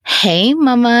Hey,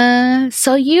 mama.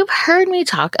 So you've heard me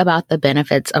talk about the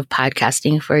benefits of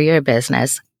podcasting for your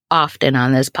business often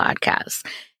on this podcast.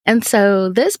 And so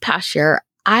this past year,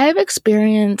 I've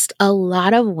experienced a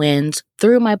lot of wins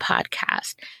through my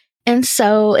podcast. And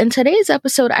so in today's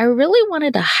episode, I really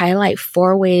wanted to highlight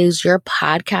 4 ways your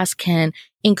podcast can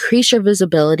increase your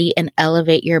visibility and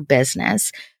elevate your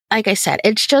business. Like I said,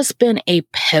 it's just been a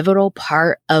pivotal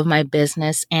part of my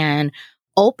business and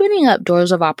opening up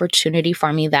doors of opportunity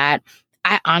for me that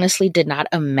I honestly did not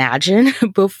imagine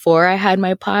before I had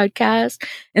my podcast.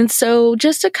 And so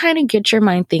just to kind of get your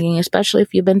mind thinking, especially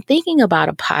if you've been thinking about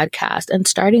a podcast and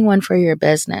starting one for your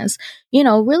business,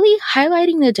 really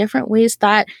highlighting the different ways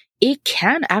that it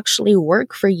can actually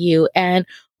work for you and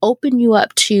open you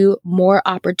up to more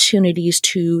opportunities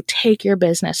to take your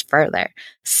business further.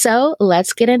 So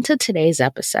let's get into today's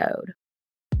episode.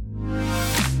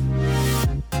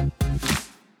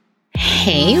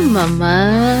 Hey,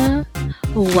 mama.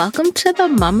 Welcome to the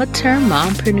Mama Turned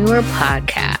Mompreneur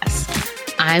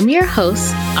podcast. I'm your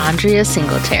host, Andrea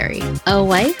Singletary, a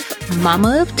wife,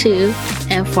 mama of 2,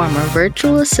 and former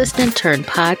virtual assistant turned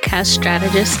podcast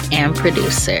strategist and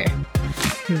producer.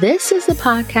 This is a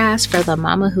podcast for the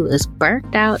mama who is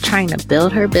burnt out trying to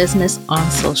build her business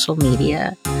on social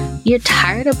media. You're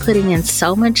tired of putting in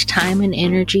so much time and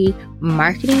energy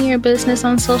marketing your business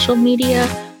on social media,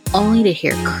 only to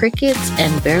hear crickets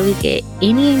and barely get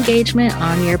any engagement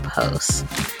on your posts.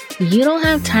 You don't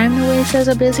have time to waste as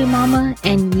a busy mama,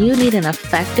 and you need an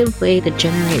effective way to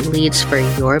generate leads for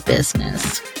your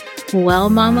business. Well,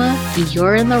 mama,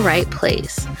 you're in the right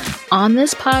place. On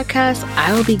this podcast,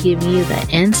 I will be giving you the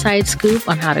inside scoop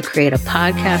on how to create a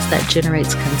podcast that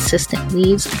generates consistent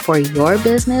leads for your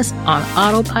business on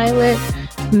autopilot,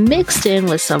 mixed in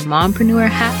with some mompreneur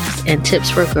hacks and tips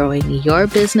for growing your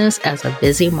business as a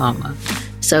busy mama.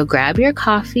 So grab your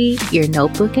coffee, your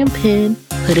notebook and pen,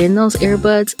 put in those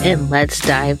earbuds, and let's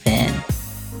dive in.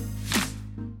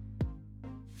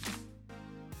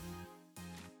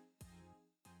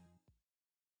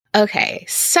 Okay,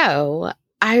 so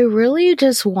I really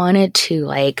just wanted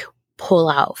to pull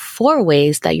out 4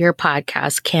 ways that your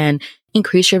podcast can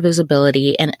increase your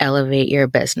visibility and elevate your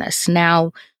business.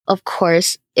 Now, of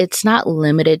course, it's not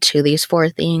limited to these 4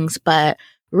 things, but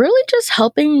really just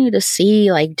helping you to see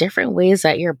different ways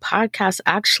that your podcast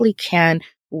actually can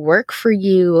work for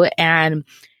you and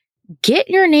get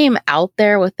your name out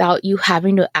there without you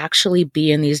having to actually be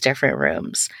in these different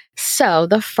rooms. So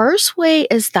the first way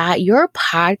is that your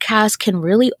podcast can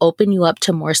really open you up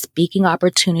to more speaking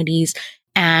opportunities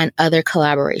and other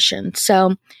collaborations.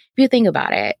 So if you think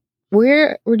about it,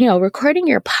 we're recording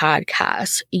your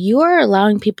podcast, you are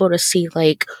allowing people to see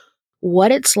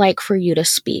what it's like for you to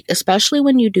speak, especially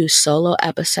when you do solo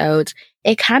episodes.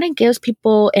 It kind of gives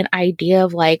people an idea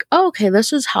of okay,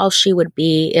 this is how she would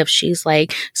be if she's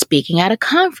speaking at a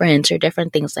conference or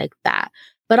different things like that.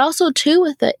 But also too,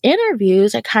 with the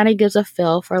interviews, it kind of gives a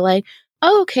feel for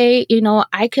okay,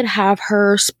 I could have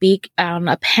her speak on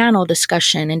a panel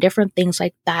discussion and different things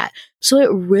like that. So it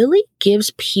really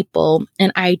gives people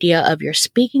an idea of your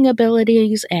speaking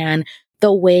abilities and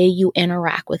the way you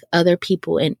interact with other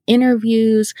people in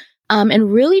interviews,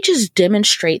 and really just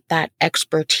demonstrate that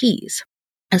expertise.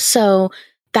 So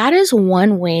that is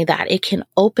one way that it can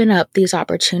open up these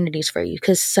opportunities for you,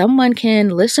 because someone can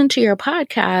listen to your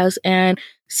podcast and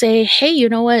say, hey, you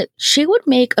know what? She would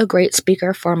make a great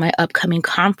speaker for my upcoming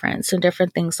conference and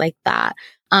different things like that.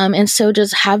 And so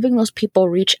just having those people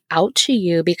reach out to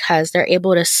you because they're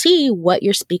able to see what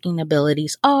your speaking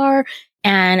abilities are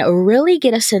and really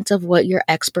get a sense of what your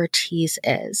expertise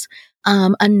is.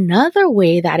 Another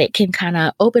way that it can kind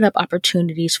of open up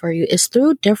opportunities for you is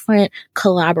through different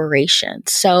collaborations.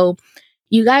 So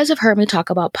you guys have heard me talk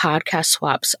about podcast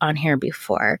swaps on here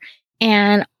before.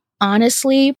 And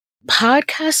honestly,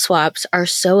 podcast swaps are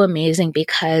so amazing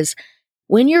because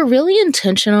when you're really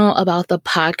intentional about the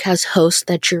podcast host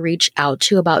that you reach out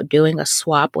to about doing a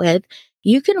swap with,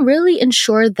 you can really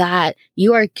ensure that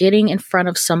you are getting in front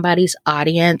of somebody's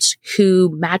audience who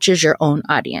matches your own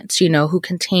audience, who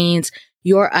contains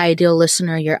your ideal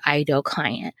listener, your ideal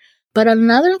client. But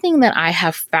another thing that I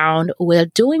have found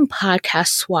with doing podcast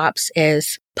swaps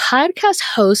is podcast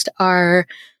hosts are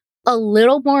a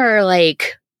little more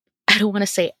I don't want to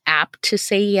say apt to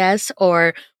say yes,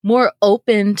 or more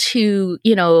open to,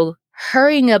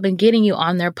 hurrying up and getting you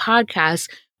on their podcast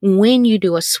when you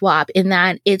do a swap, in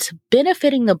that it's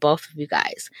benefiting the both of you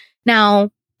guys.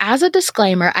 Now, as a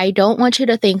disclaimer, I don't want you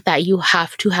to think that you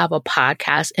have to have a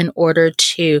podcast in order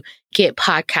to get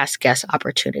podcast guest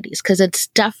opportunities, because it's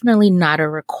definitely not a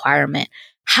requirement.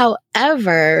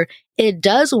 However, it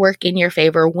does work in your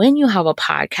favor when you have a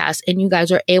podcast and you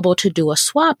guys are able to do a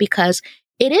swap because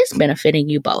it is benefiting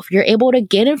you both. You're able to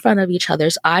get in front of each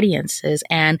other's audiences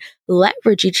and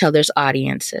leverage each other's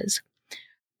audiences.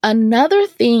 Another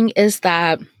thing is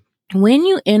that when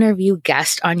you interview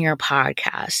guests on your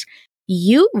podcast,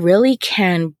 you really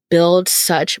can build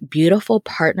such beautiful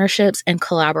partnerships and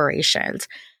collaborations.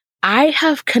 I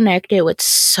have connected with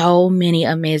so many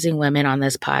amazing women on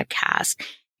this podcast,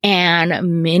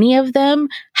 and many of them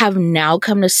have now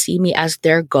come to see me as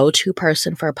their go-to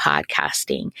person for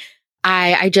podcasting.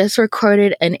 I just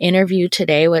recorded an interview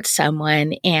today with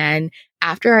someone, and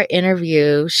after our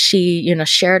interview, she,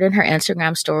 shared in her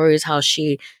Instagram stories how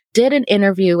she did an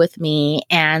interview with me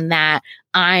and that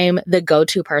I'm the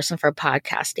go-to person for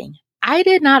podcasting. I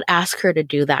did not ask her to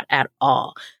do that at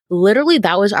all. Literally,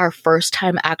 that was our first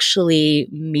time actually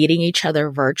meeting each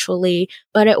other virtually,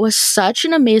 but it was such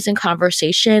an amazing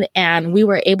conversation and we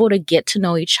were able to get to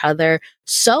know each other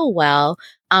so well.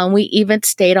 We even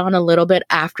stayed on a little bit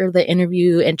after the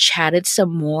interview and chatted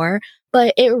some more,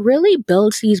 but it really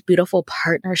builds these beautiful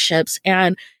partnerships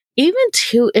and even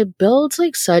too, it builds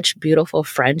like such beautiful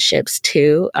friendships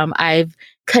too. I've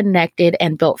connected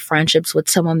and built friendships with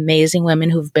some amazing women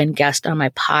who've been guests on my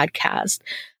podcast.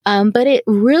 But it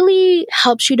really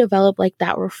helps you develop like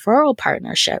that referral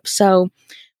partnership. So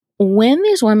when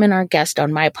these women are guests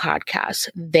on my podcast,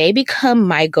 they become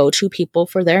my go-to people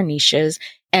for their niches.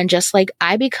 And just like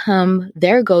I become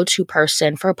their go-to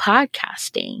person for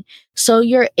podcasting. So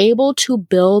you're able to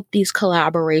build these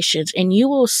collaborations and you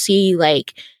will see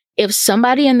like, if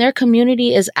somebody in their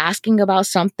community is asking about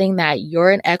something that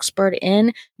you're an expert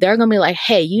in, they're going to be like,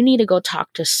 hey, you need to go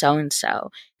talk to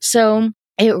so-and-so. So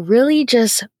it really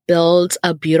just builds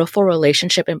a beautiful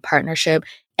relationship and partnership.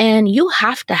 And you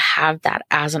have to have that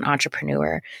as an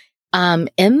entrepreneur.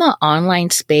 In the online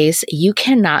space, you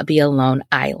cannot be a lone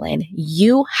island.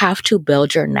 You have to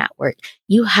build your network.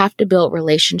 You have to build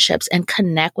relationships and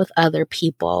connect with other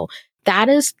people. That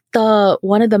is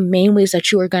one of the main ways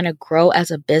that you are going to grow as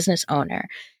a business owner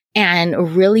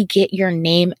and really get your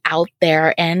name out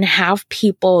there and have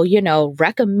people,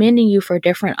 recommending you for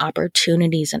different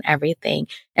opportunities and everything.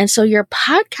 And so your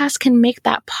podcast can make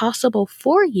that possible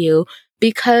for you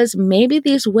because maybe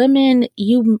these women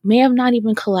you may have not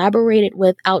even collaborated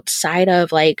with outside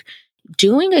of like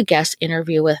doing a guest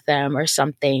interview with them or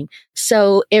something.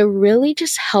 So it really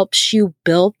just helps you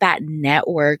build that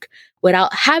network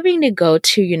without having to go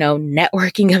to,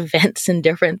 networking events and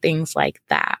different things like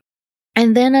that.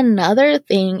 And then another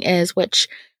thing is, which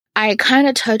I kind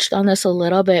of touched on this a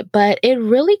little bit, but it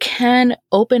really can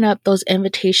open up those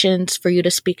invitations for you to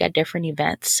speak at different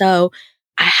events. So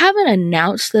I haven't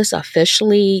announced this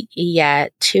officially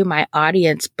yet to my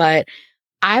audience, but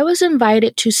I was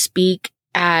invited to speak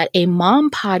at a mom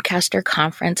podcaster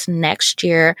conference next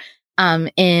year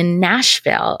in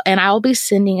Nashville. And I'll be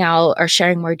sending out or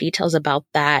sharing more details about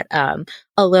that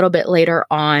a little bit later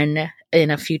on in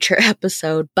a future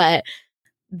episode. But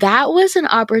that was an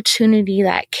opportunity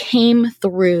that came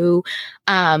through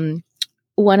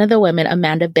one of the women,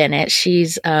 Amanda Bennett.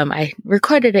 She's I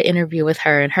recorded an interview with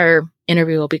her and her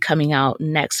interview will be coming out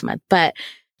next month. But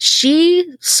she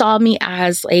saw me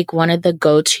as like one of the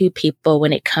go-to people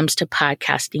when it comes to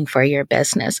podcasting for your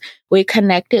business. We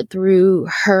connected through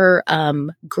her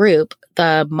group,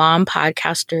 the Mom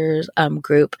Podcasters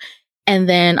group, and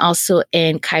then also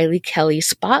in Kylie Kelly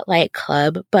Spotlight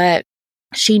Club. But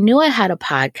she knew I had a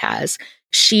podcast.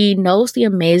 She knows the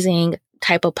amazing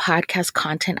type of podcast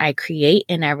content I create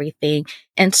and everything.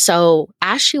 And so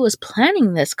as she was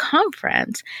planning this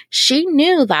conference, she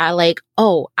knew that like,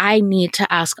 oh, I need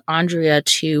to ask Andrea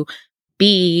to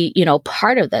be,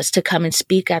 part of this, to come and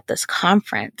speak at this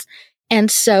conference.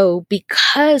 And so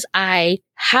because I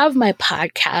have my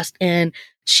podcast and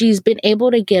she's been able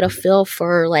to get a feel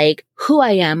for like who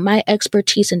I am, my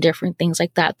expertise and different things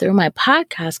like that through my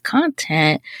podcast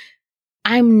content,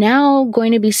 I'm now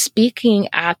going to be speaking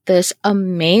at this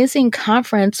amazing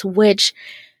conference, which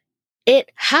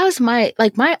it has my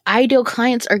ideal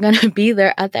clients are going to be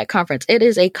there at that conference. It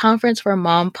is a conference for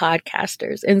mom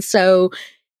podcasters. And so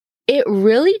it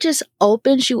really just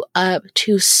opens you up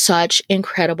to such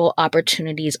incredible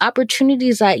opportunities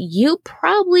that you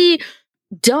probably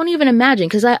don't even imagine.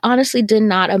 Because I honestly did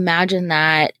not imagine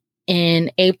that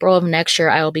in April of next year,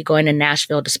 I will be going to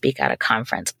Nashville to speak at a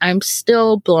conference. I'm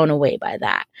still blown away by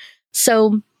that.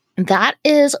 So that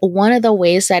is one of the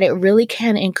ways that it really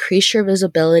can increase your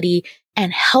visibility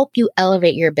and help you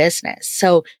elevate your business.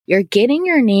 So you're getting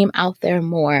your name out there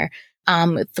more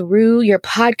through your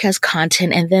podcast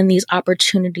content and then these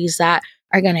opportunities that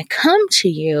are going to come to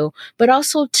you, but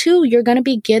also too, you're going to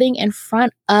be getting in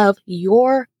front of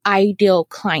your ideal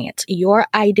clients, your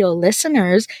ideal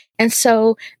listeners. And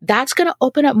so that's going to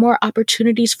open up more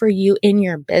opportunities for you in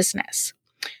your business.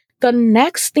 The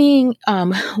next thing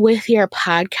with your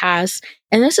podcast,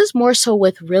 and this is more so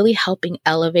with really helping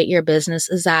elevate your business,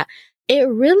 is that it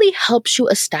really helps you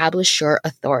establish your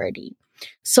authority.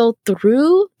 So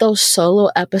through those solo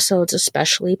episodes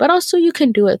especially, but also you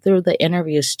can do it through the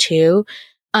interviews too,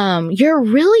 you're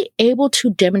really able to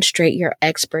demonstrate your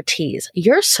expertise.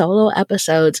 Your solo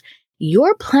episodes,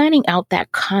 you're planning out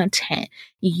that content.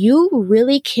 You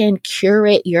really can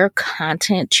curate your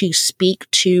content to speak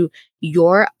to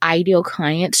your ideal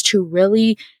clients, to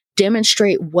really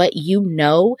demonstrate what you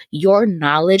know, your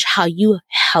knowledge, how you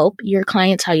help your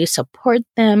clients, how you support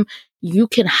them. You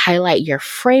can highlight your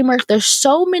framework. There's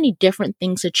so many different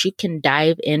things that you can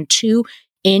dive into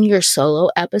in your solo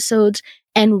episodes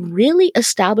and really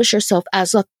establish yourself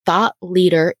as a thought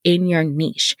leader in your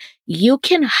niche. You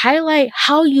can highlight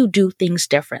how you do things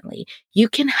differently. You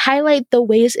can highlight the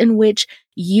ways in which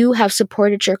you have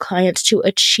supported your clients to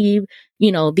achieve,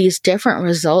 these different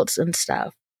results and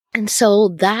stuff. And so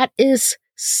that is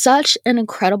such an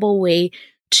incredible way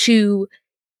to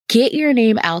get your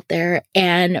name out there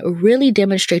and really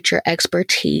demonstrate your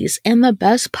expertise. And the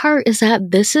best part is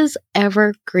that this is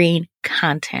evergreen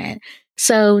content.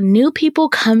 So new people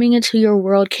coming into your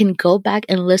world can go back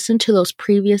and listen to those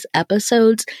previous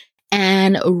episodes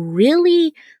and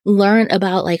really learn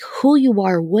about who you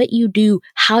are, what you do,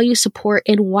 how you support,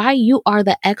 and why you are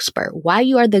the expert, why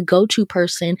you are the go-to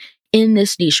person in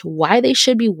this niche, why they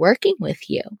should be working with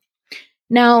you.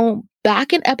 Now,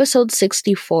 back in episode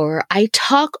 64, I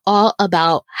talk all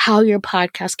about how your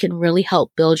podcast can really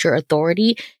help build your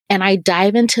authority, and I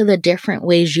dive into the different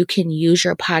ways you can use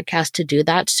your podcast to do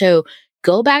that. So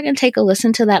go back and take a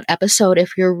listen to that episode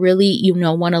if you're really,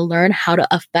 want to learn how to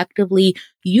effectively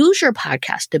use your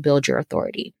podcast to build your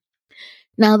authority.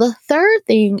 Now, the third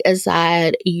thing is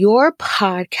that your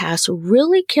podcast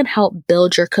really can help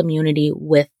build your community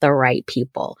with the right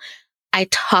people. I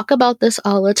talk about this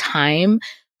all the time.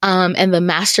 And the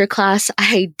masterclass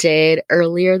I did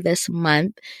earlier this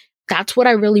month, that's what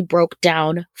I really broke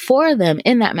down for them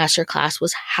in that masterclass,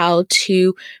 was how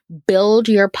to build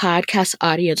your podcast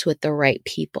audience with the right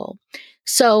people.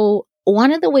 So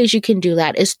one of the ways you can do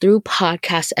that is through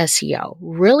podcast SEO,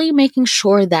 really making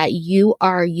sure that you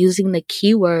are using the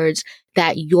keywords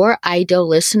that your ideal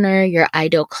listener, your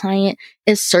ideal client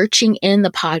is searching in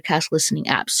the podcast listening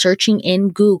app, searching in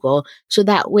Google, so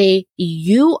that way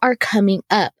you are coming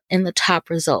up in the top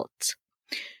results.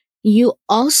 You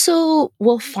also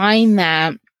will find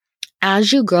that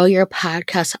as you grow your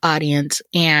podcast audience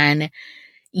and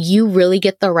you really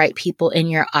get the right people in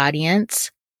your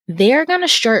audience, they're going to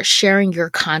start sharing your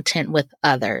content with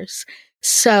others.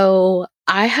 So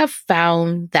I have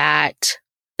found that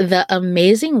the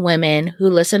amazing women who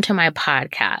listen to my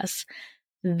podcast,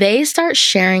 they start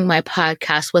sharing my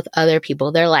podcast with other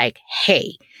people. They're like,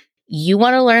 hey, you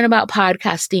want to learn about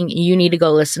podcasting? You need to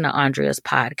go listen to Andrea's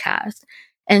podcast.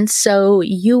 And so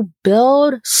you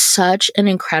build such an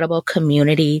incredible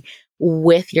community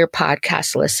with your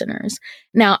podcast listeners.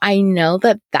 Now, I know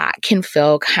that can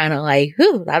feel kind of like,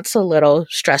 ooh, that's a little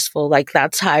stressful.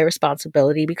 That's high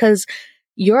responsibility, because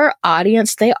your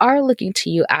audience, they are looking to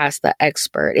you as the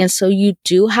expert. And so you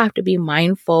do have to be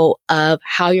mindful of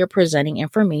how you're presenting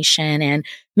information and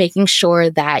making sure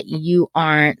that you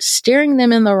aren't steering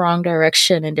them in the wrong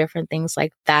direction and different things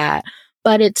like that.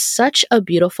 But it's such a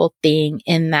beautiful thing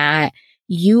in that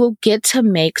you get to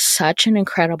make such an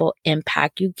incredible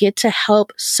impact. You get to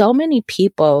help so many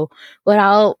people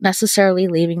without necessarily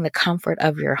leaving the comfort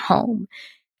of your home.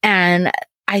 And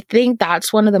I think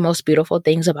that's one of the most beautiful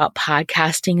things about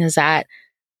podcasting, is that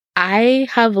I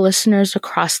have listeners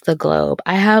across the globe.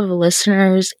 I have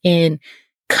listeners in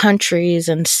countries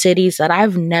and cities that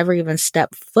I've never even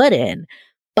stepped foot in,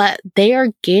 but they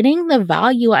are getting the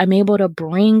value I'm able to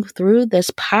bring through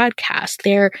this podcast.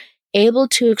 They're able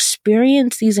to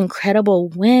experience these incredible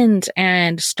wins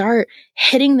and start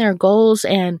hitting their goals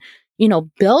and,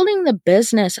 building the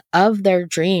business of their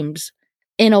dreams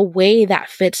in a way that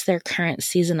fits their current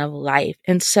season of life.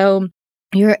 And so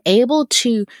you're able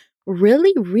to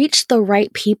really reach the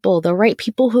right people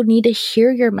who need to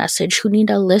hear your message, who need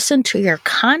to listen to your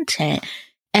content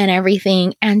and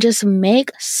everything, and just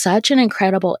make such an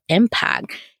incredible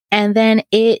impact. And then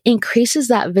it increases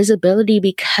that visibility,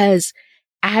 because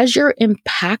as you're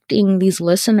impacting these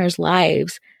listeners'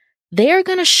 lives, they are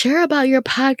going to share about your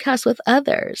podcast with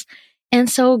others. And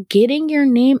so getting your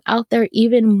name out there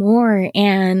even more.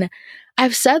 And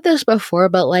I've said this before,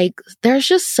 but like, there's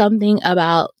just something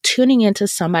about tuning into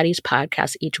somebody's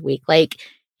podcast each week. Like,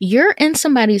 you're in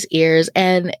somebody's ears,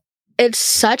 and it's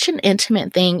such an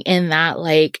intimate thing in that,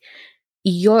 like,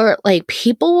 you're like,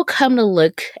 people will come to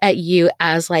look at you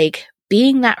as like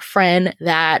being that friend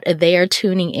that they are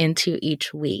tuning into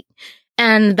each week.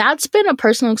 And that's been a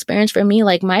personal experience for me.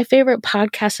 Like, my favorite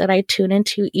podcast that I tune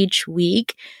into each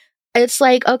week, it's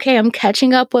like, okay, I'm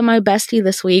catching up with my bestie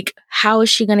this week. How is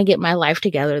she going to get my life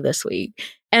together this week?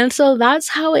 And so that's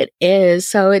how it is.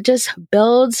 So it just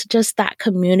builds just that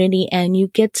community, and you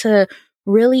get to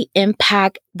really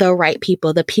impact the right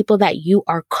people, the people that you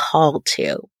are called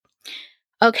to.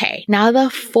 Okay, now the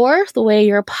fourth way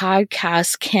your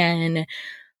podcast can,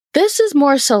 this is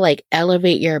more so like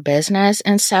elevate your business.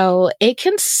 And so it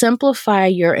can simplify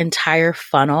your entire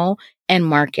funnel and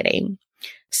marketing.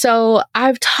 So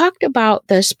I've talked about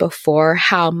this before,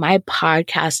 how my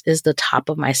podcast is the top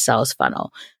of my sales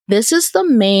funnel. This is the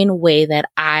main way that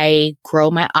I grow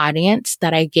my audience,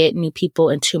 that I get new people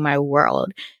into my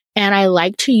world. And I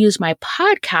like to use my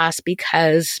podcast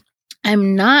because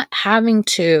I'm not having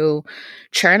to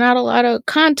churn out a lot of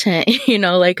content,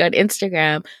 like on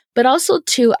Instagram, but also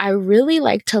too, I really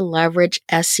like to leverage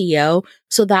SEO.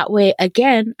 So that way,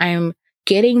 again, I'm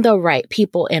getting the right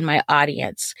people in my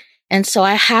audience. And so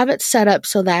I have it set up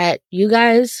so that you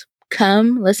guys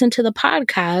come listen to the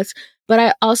podcast, but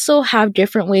I also have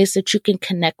different ways that you can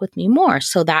connect with me more.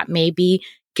 So that may be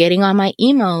getting on my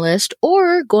email list,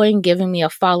 or giving me a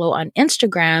follow on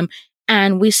Instagram,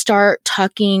 and we start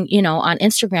talking, on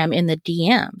Instagram in the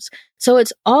DMs. So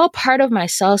it's all part of my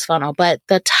sales funnel, but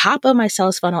the top of my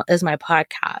sales funnel is my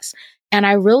podcast. And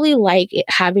I really like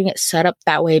having it set up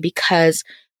that way because,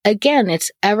 again, it's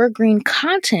evergreen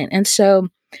content. And so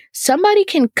somebody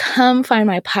can come find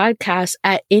my podcast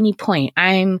at any point.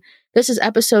 This is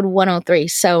episode 103.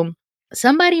 So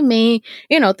somebody may,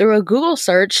 through a Google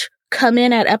search, come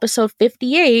in at episode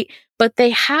 58, but they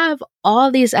have all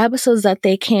these episodes that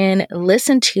they can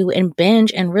listen to and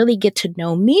binge and really get to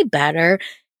know me better.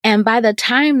 And by the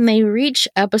time they reach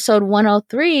episode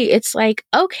 103, it's like,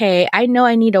 okay, I know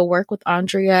I need to work with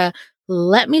Andrea.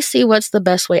 Let me see what's the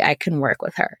best way I can work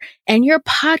with her. And your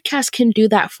podcast can do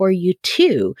that for you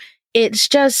too. It's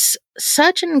just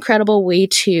such an incredible way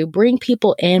to bring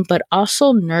people in, but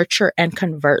also nurture and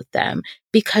convert them,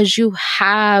 because you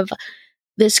have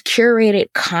this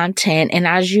curated content. And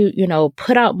as you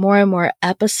put out more and more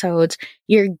episodes,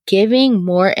 you're giving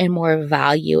more and more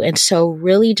value. And so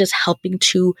really just helping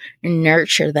to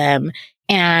nurture them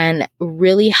and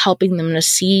really helping them to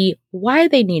see why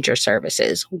they need your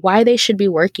services, why they should be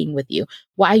working with you,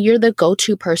 why you're the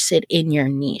go-to person in your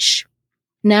niche.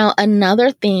 Now,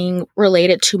 another thing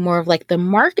related to more of like the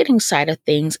marketing side of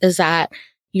things is that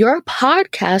your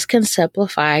podcast can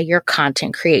simplify your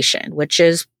content creation, which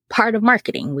is part of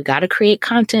marketing. We got to create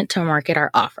content to market our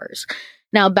offers.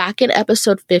 Now, back in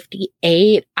episode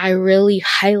 58, I really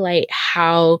highlight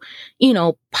how,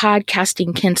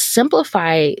 podcasting can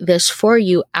simplify this for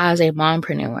you as a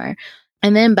mompreneur.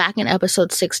 And then back in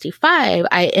episode 65,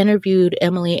 I interviewed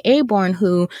Emily Aborn,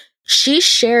 who she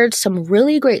shared some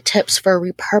really great tips for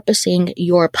repurposing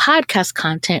your podcast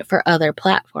content for other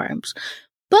platforms.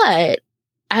 But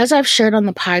as I've shared on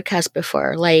the podcast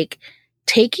before, like,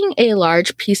 taking a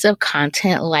large piece of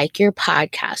content like your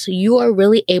podcast, you are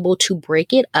really able to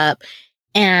break it up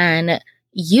and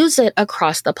use it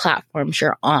across the platforms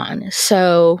you're on.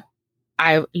 So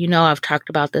I've talked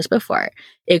about this before.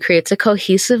 It creates a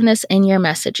cohesiveness in your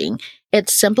messaging. It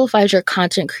simplifies your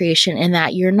content creation in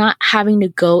that you're not having to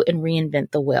go and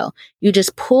reinvent the wheel. You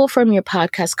just pull from your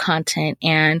podcast content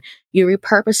and you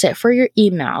repurpose it for your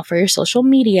email, for your social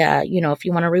media, if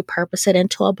you want to repurpose it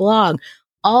into a blog,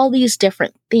 all these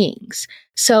different things.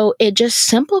 So it just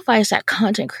simplifies that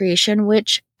content creation,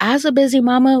 which as a busy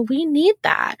mama, we need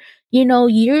that. You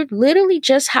literally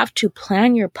just have to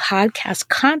plan your podcast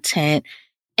content,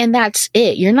 and that's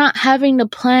it. You're not having to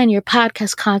plan your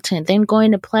podcast content, then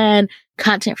going to plan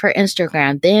content for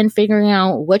Instagram, then figuring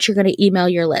out what you're going to email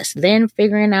your list, then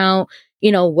figuring out,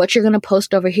 what you're going to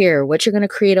post over here, what you're going to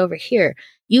create over here.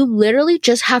 You literally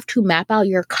just have to map out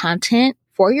your content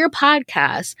for your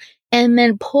podcast and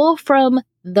then pull from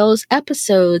those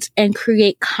episodes and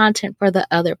create content for the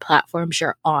other platforms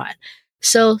you're on.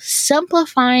 So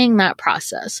simplifying that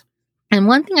process. And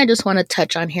one thing I just want to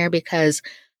touch on here, because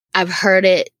I've heard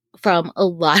it from a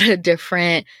lot of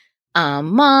different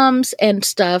moms and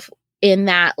stuff, in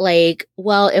that, like,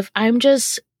 well, if I'm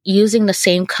just using the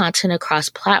same content across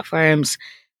platforms,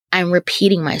 I'm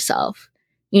repeating myself.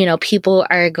 People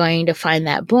are going to find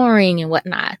that boring and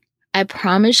whatnot. I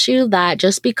promise you that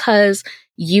just because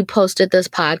you posted this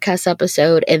podcast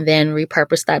episode and then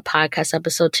repurpose that podcast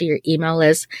episode to your email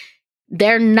list.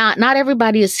 Not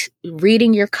everybody is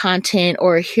reading your content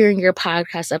or hearing your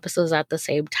podcast episodes at the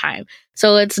same time.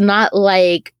 So it's not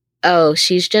like, oh,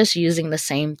 she's just using the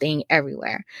same thing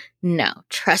everywhere. No,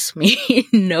 trust me,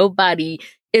 nobody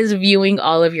is viewing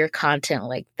all of your content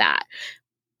like that.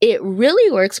 It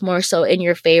really works more so in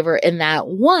your favor in that,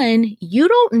 one, you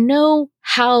don't know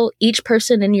how each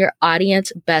person in your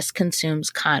audience best consumes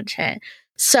content.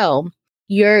 So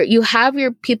you have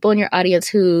your people in your audience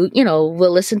who,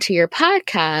 will listen to your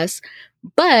podcast,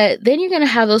 but then you're going to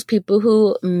have those people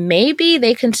who maybe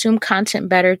they consume content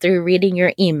better through reading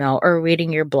your email or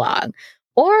reading your blog.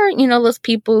 Or, those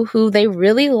people who they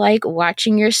really like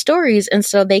watching your stories, and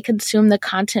so they consume the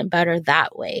content better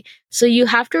that way. So you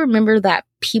have to remember that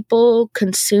people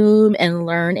consume and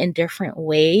learn in different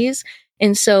ways.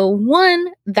 And so one,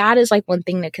 that is like one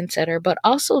thing to consider, but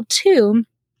also two,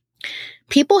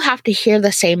 people have to hear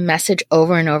the same message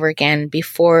over and over again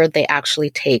before they actually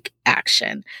take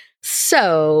action.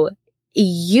 So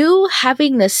you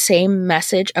having the same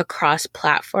message across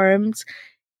platforms,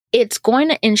 it's going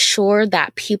to ensure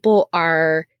that people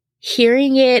are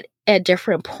hearing it at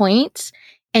different points,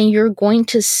 and you're going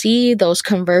to see those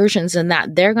conversions and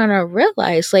that they're going to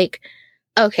realize like,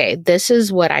 okay, this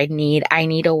is what I need. I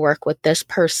need to work with this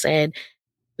person.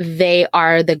 They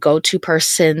are the go-to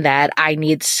person that I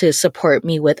need to support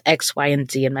me with X, Y,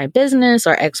 and Z in my business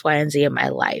or X, Y, and Z in my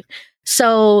life.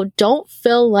 So don't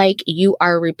feel like you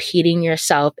are repeating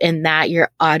yourself and that your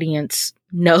audience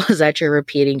knows that you're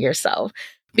repeating yourself.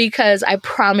 Because I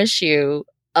promise you,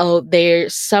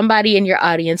 there's somebody in your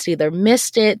audience either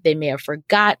missed it, they may have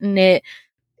forgotten it.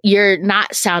 You're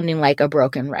not sounding like a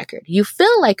broken record. You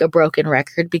feel like a broken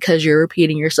record because you're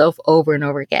repeating yourself over and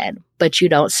over again, but you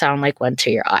don't sound like one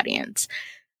to your audience.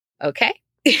 Okay?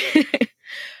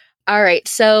 All right.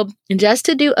 So just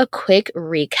to do a quick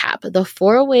recap, the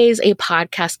 4 ways a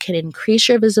podcast can increase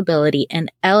your visibility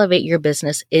and elevate your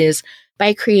business is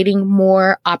by creating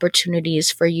more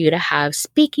opportunities for you to have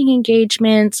speaking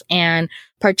engagements and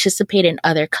participate in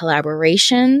other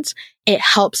collaborations. It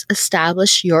helps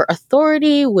establish your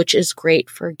authority, which is great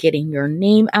for getting your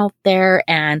name out there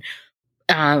and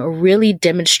really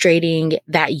demonstrating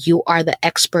that you are the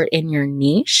expert in your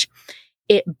niche.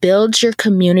 It builds your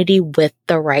community with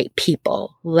the right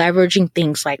people, leveraging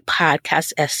things like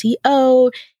podcast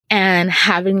SEO and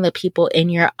having the people in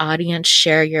your audience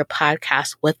share your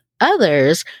podcast with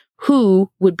others who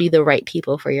would be the right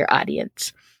people for your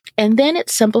audience. And then it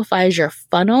simplifies your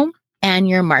funnel and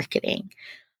your marketing.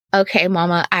 Okay,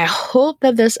 Mama, I hope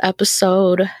that this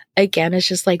episode, again, is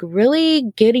just like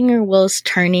really getting your wheels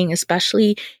turning,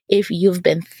 especially if you've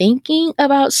been thinking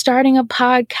about starting a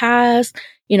podcast.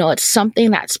 It's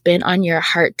something that's been on your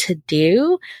heart to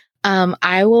do.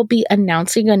 I will be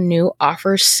announcing a new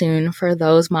offer soon for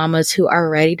those mamas who are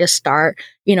ready to start,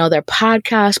 their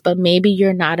podcast, but maybe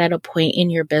you're not at a point in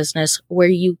your business where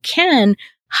you can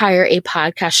hire a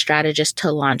podcast strategist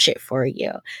to launch it for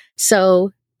you.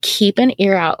 So keep an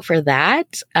ear out for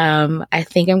that. I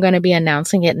think I'm going to be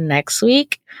announcing it next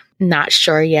week. Not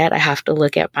sure yet. I have to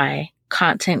look at my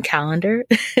content calendar,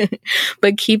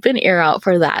 but keep an ear out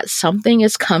for that. Something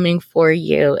is coming for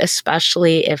you,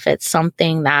 especially if it's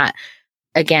something that,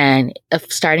 again,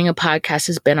 if starting a podcast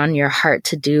has been on your heart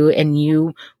to do and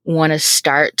you want to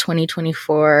start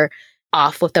 2024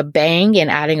 off with a bang and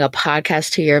adding a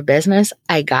podcast to your business,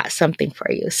 I got something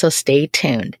for you. So stay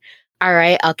tuned. All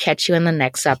right, I'll catch you in the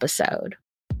next episode.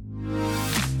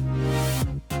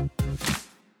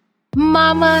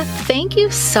 Mama, thank you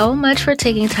so much for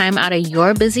taking time out of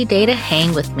your busy day to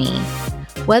hang with me.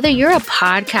 Whether you're a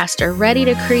podcaster ready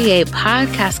to create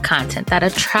podcast content that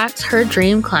attracts her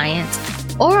dream clients,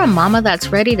 or a mama that's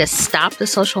ready to stop the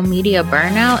social media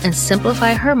burnout and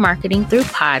simplify her marketing through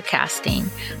podcasting,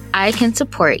 I can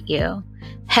support you.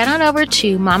 Head on over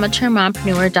to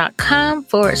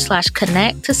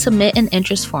mamaturnedmompreneur.com/connect to submit an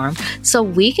interest form so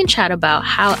we can chat about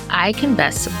how I can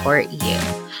best support you.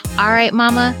 All right,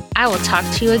 Mama, I will talk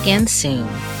to you again soon.